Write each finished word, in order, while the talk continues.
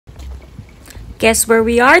Guess where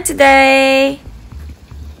we are today?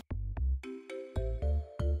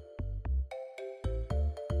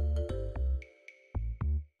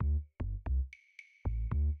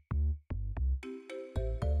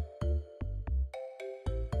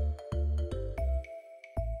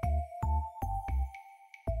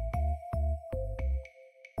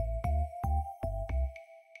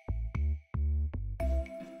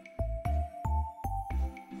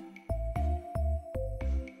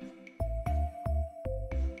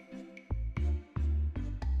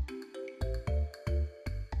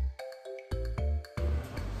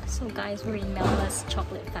 So guys, we're in Melba'S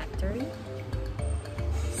chocolate factory.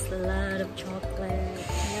 It's a lot of chocolate.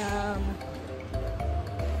 Yum.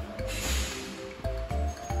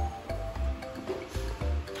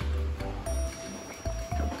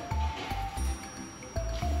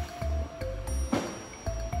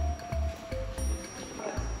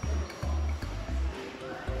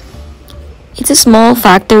 It's a small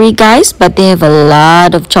factory, guys, but they have a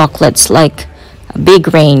lot of chocolates, like a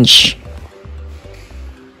big range.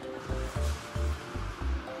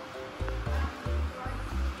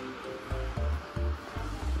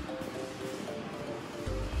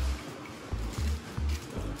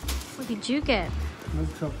 What did you get? Milk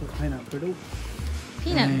chocolate peanut brittle.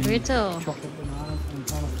 Peanut brittle. Chocolate bananas and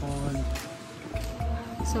trying to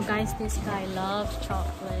find So guys, this guy loves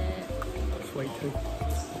chocolate. sweet too.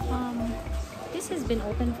 This has been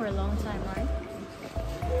open for a long time, right?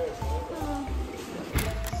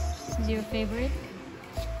 This is your favorite?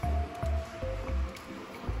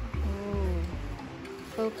 Oh,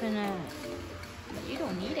 coconut. But you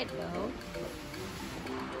don't need it though.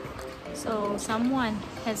 So someone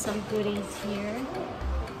has some goodies here.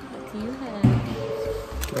 What do you have?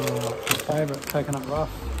 Your favourite coconut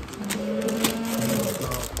rough.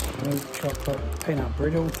 Milk chocolate peanut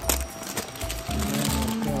brittle.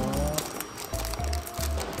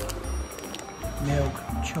 Milk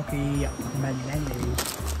chocky banana.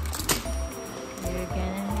 You're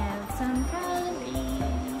gonna have some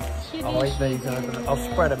calories. I'll eat these over.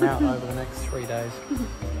 I'll spread them out over the next 3 days.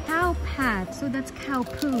 Cow pad. So that's cow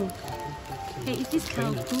poo. Hey, is this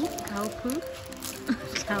cow poop? Cow poop?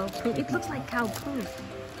 Cow poop. It looks like cow poop,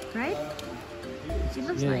 right? It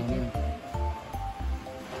looks like it.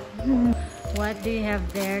 What do you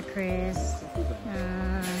have there, Chris?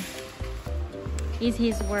 Is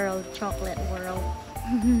his world, chocolate world.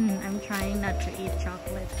 I'm trying not to eat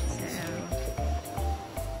chocolate, so.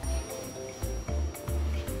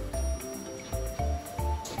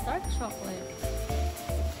 Dark chocolate.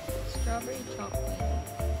 Strawberry chocolate.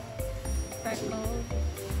 Freckle.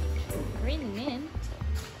 Green mint.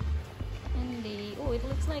 And the, oh, it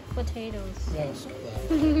looks like potatoes. Yeah, it's not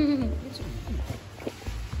that.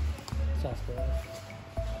 Sarsaparilla.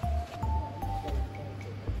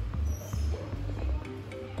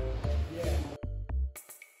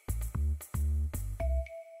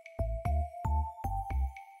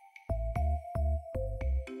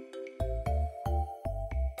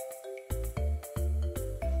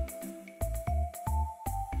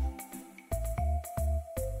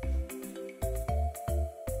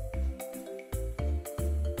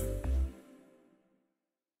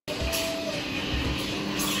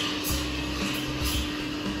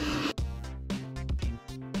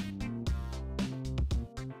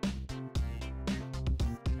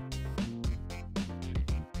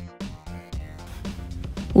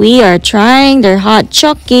 We are trying their hot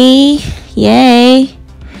chocky. Yay.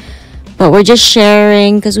 But we're just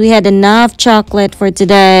sharing because we had enough chocolate for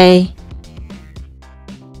today.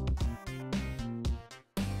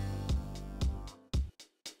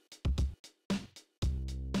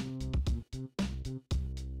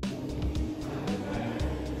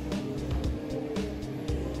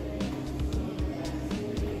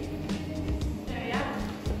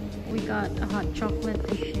 We got a hot chocolate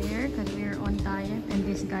to share because we're on diet, and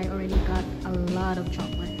this guy already got a lot of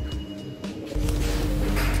chocolate.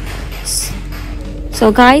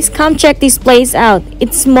 So guys, come check this place out.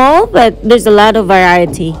 It's small, but there's a lot of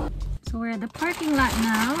variety. So we're at the parking lot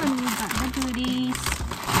now, and we got the goodies.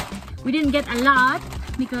 We didn't get a lot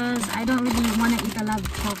because I don't really want to eat a lot of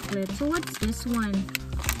chocolate. So what's this one?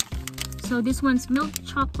 So this one's milk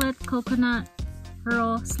chocolate coconut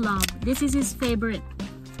raw slab. This is his favorite.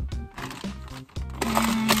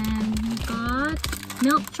 And we got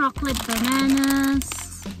milk chocolate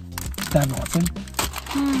bananas. Damn Watson.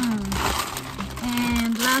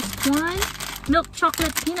 And last one, milk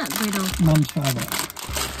chocolate peanut brittle. Mum's favourite.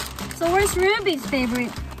 So where's Ruby's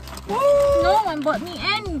favorite? Woo! No one bought me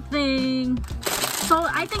anything. So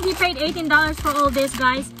I think he paid $18 for all this,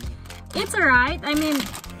 guys. It's alright. I mean,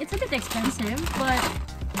 it's a bit expensive, but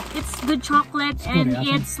it's good chocolate, It's and good, I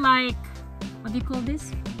think. it's like, what do you call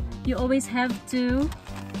this? You always have to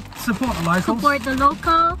Support the locals. support the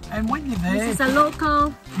local. And when you're there, This is a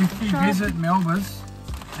local if you shop. visit Melba'S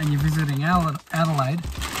and you're visiting Adelaide,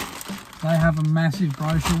 they have a massive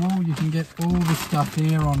brochure wall. You can get all the stuff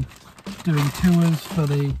here on doing tours for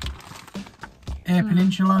the Eyre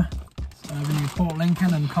Peninsula, so over near Port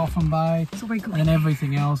Lincoln and Coffin Bay, So we're good. and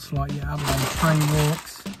everything else like your Adelaide tree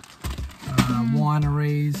walks,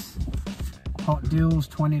 wineries, hot deals,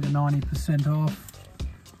 20 to 90% off.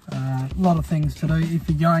 A lot of things to do. If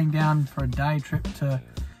you're going down for a day trip to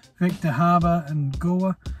Victor Harbour and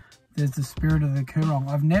Goa, there's the Spirit of the Coorong.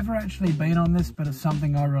 I've never actually been on this, but it's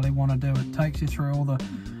something I really want to do. It takes you through all the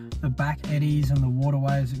back eddies and the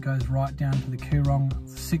waterways. It goes right down to the Coorong.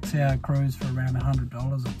 It's a 6-hour cruise for around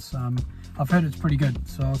 $100. It's I've heard it's pretty good,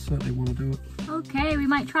 so I certainly want to do it. Okay, we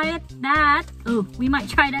might try that. Oh, we might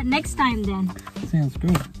try that next time then. Sounds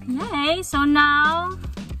good. Yay! So now,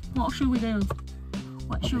 what should we do?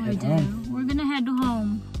 What should we do? We're gonna head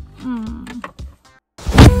home.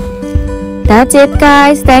 That's it,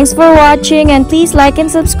 guys. Thanks for watching, and please like and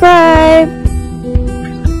subscribe.